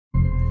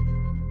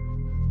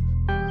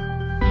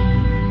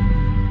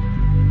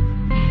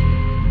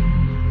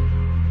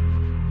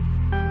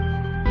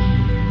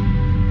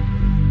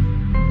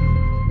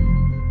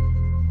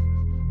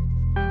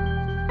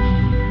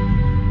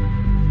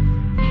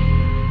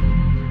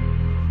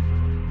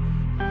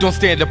Don't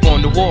stand up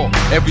on the wall.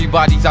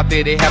 Everybody's out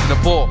there, they having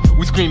a ball.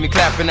 We screaming,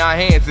 clapping our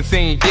hands and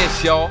saying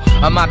yes, y'all.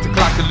 I'm out to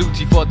clock the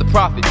Lucci for the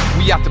profit.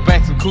 We out to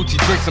bank some coochie,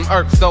 drink some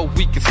earth so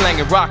we can slang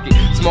and rock it.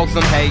 Smoke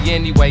some hay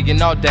anyway and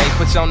all day.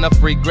 Push on the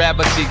freak, grab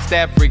a chick,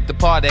 stab freak the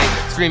party.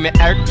 Screaming,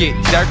 jerk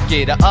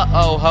it,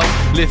 uh-oh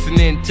ho.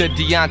 Listening to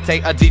Deontay,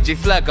 a DJ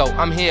Sluggo.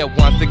 I'm here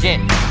once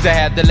again to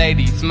have the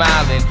ladies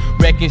smiling,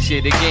 wrecking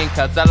shit again,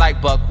 cause I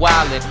like buck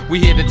wildin'. We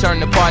here to turn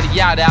the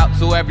party out,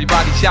 so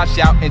everybody shout.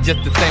 And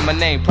just to say my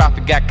name,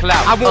 Prophet got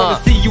clout. I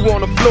wanna see you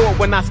on the floor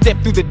when I step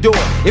through the door.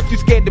 If you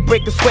scared to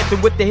break a sweat,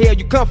 then what the hell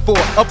you come for?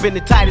 Up in the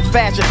tightest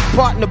fashion,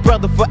 partner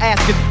brother for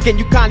asking. Can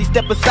you kindly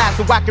step aside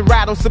so I can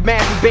ride on some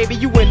ass? Baby,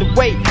 you in the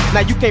way.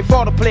 Now you can't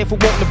fault a player for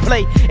wanting to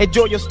play.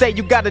 Enjoy your stay,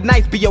 you got a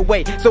nice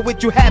BOA. So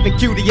what you having,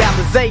 cutie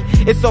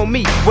Alizé? It's on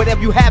me,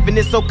 whatever you having,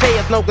 it's okay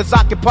as long as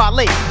I can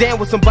parlay. Damn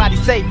what somebody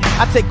say,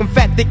 I take them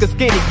fat, thick or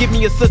skinny. Give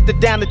me a sister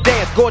down to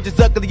dance, gorgeous,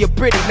 ugly or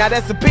pretty. Now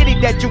that's a pity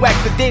that you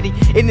act a ditty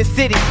in the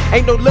city.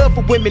 Ain't no love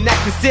for women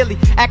acting silly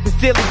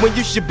when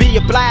you should be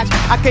obliged.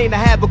 I came to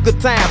have a good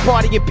time,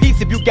 party in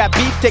peace. If you got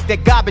beef, take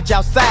that garbage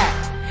outside.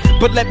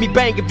 But let me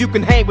bang if you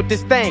can hang with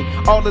this thing.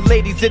 All the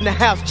ladies in the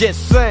house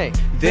just sing.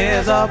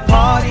 There's a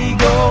party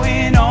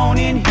going on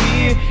in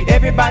here,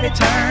 everybody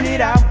turn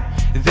it out.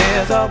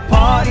 There's a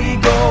party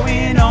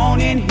going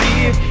on in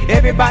here,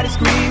 everybody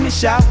scream and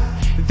shout.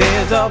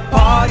 There's a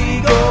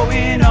party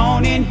going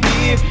on in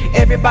here,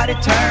 everybody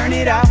turn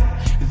it out.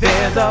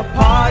 There's a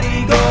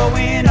party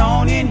going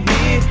on in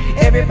here,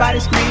 everybody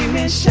scream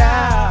and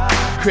shout.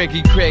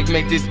 Craigie Craig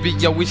make this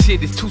beat, yo, this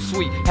shit is too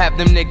sweet. Have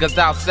them niggas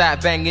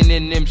outside banging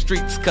in them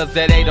streets, cause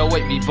that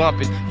 808 be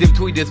bumping, them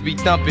tweeters be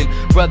thumping.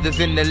 Brothers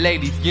and the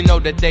ladies, you know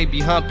that they be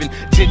humping.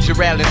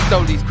 Ginger ale and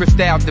Stolies,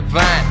 Cristal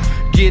Divine.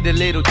 Get a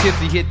little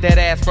tipsy, hit that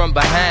ass from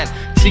behind.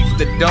 Cheeks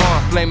to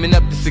dawn, flaming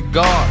up the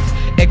cigars.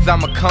 Exile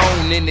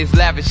Prophet in his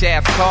lavish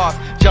ass cars.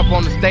 Jump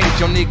on the stage,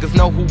 your niggas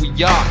know who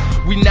we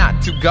are. We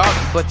not too gaudy,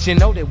 but you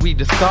know that we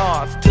the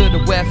stars. To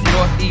the west,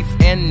 northeast,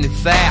 and the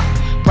south.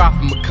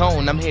 Prophet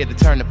McCone, I'm here to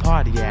turn the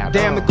party out.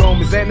 Damn the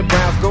Gomez and the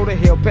Browns, go to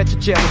hell,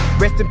 Petrocelli.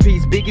 Rest in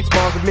peace, Biggie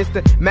Smalls and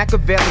Mr.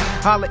 Machiavelli.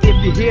 Holla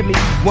if you hear me,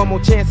 one more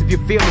chance if you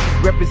feel me.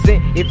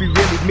 Represent if you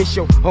really miss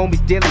your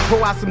homies dearly.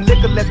 Pour out some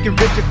liquor, let's get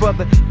richer for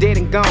the dead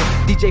and gone.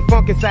 DJ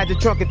Funk inside the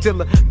trunk until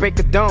the break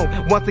of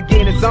dawn. Once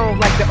again it's on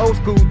like the old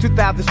school,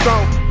 2000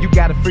 strong. You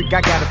got a freak,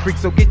 I got a freak,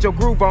 so get your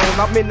groove on.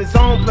 I'm in the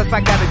zone, plus I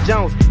got a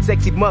Jones.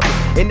 Sexy mother,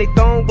 and they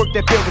thong work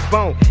that pelvis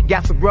bone.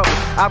 Got some rubber,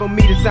 I don't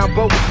mean to sound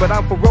bogus, but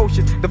I'm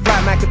ferocious. The fly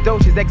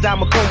Macadocious, Exile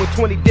Prophet with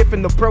 20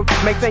 different approaches.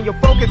 Maintain your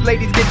focus,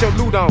 ladies, get your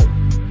loot on.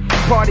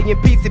 Party in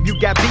peace if you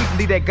got beef,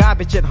 leave that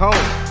garbage at home.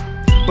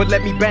 But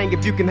let me bang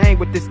if you can hang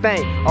with this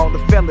thing. All the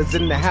fellas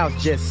in the house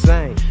just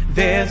sing.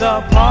 There's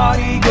a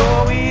party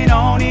going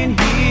on in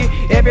here,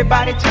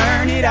 everybody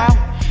turn it out.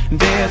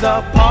 There's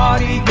a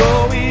party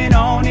going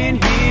on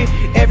in here,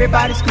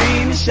 everybody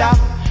scream and shout.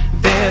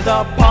 There's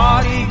a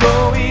party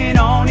going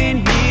on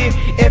in here,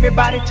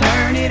 everybody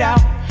turn it out.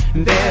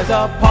 There's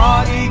a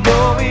party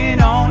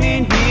going on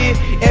in here,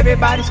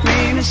 everybody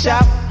scream and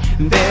shout.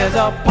 There's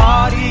a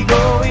party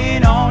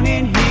going on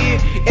in here,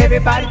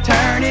 everybody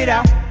turn it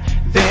out.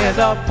 There's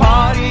a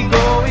party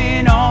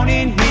going on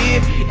in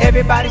here,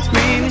 everybody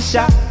scream and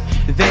shout.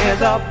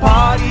 There's a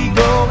party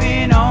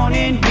going on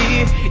in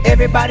here,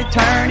 everybody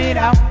turn it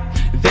out.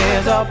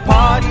 There's a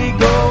party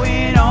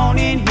going on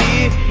in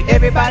here,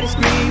 everybody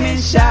scream and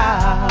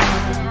shout.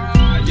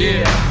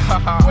 Yeah,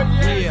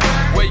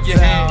 yeah, where your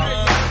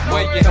hands,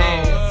 where your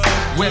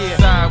hands, west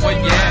side, where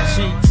you at,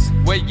 cheeks,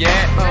 where you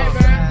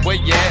at, where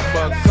you at,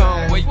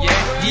 Buckcomb, where you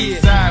at,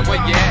 east side,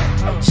 where you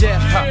at,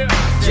 Jeff,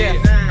 yeah,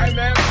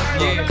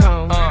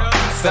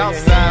 south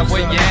side,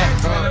 where you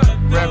at,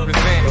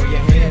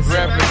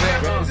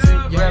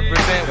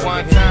 represent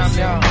one time,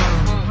 y'all,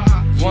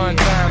 one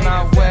time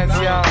out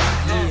west, y'all,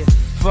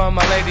 for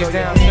my ladies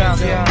down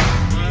south, y'all.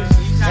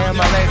 And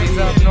my ladies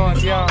up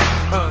north, y'all.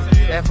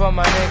 And for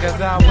my niggas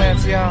out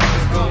west, y'all.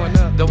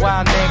 The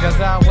wild niggas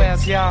out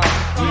west, y'all.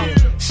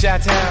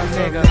 Chi-town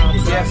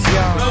niggas, yes,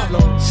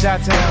 y'all.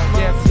 Chi-town,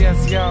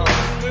 yes, y'all.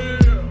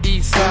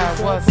 East side,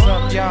 what's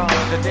up, y'all?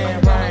 The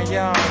damn Ryan,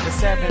 y'all. The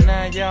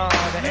 79, y'all.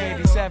 The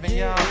 87,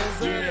 y'all.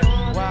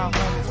 Yeah, wild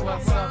homies,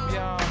 what's up,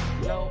 y'all?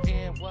 Low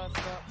end, what's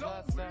up,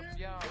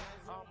 y'all?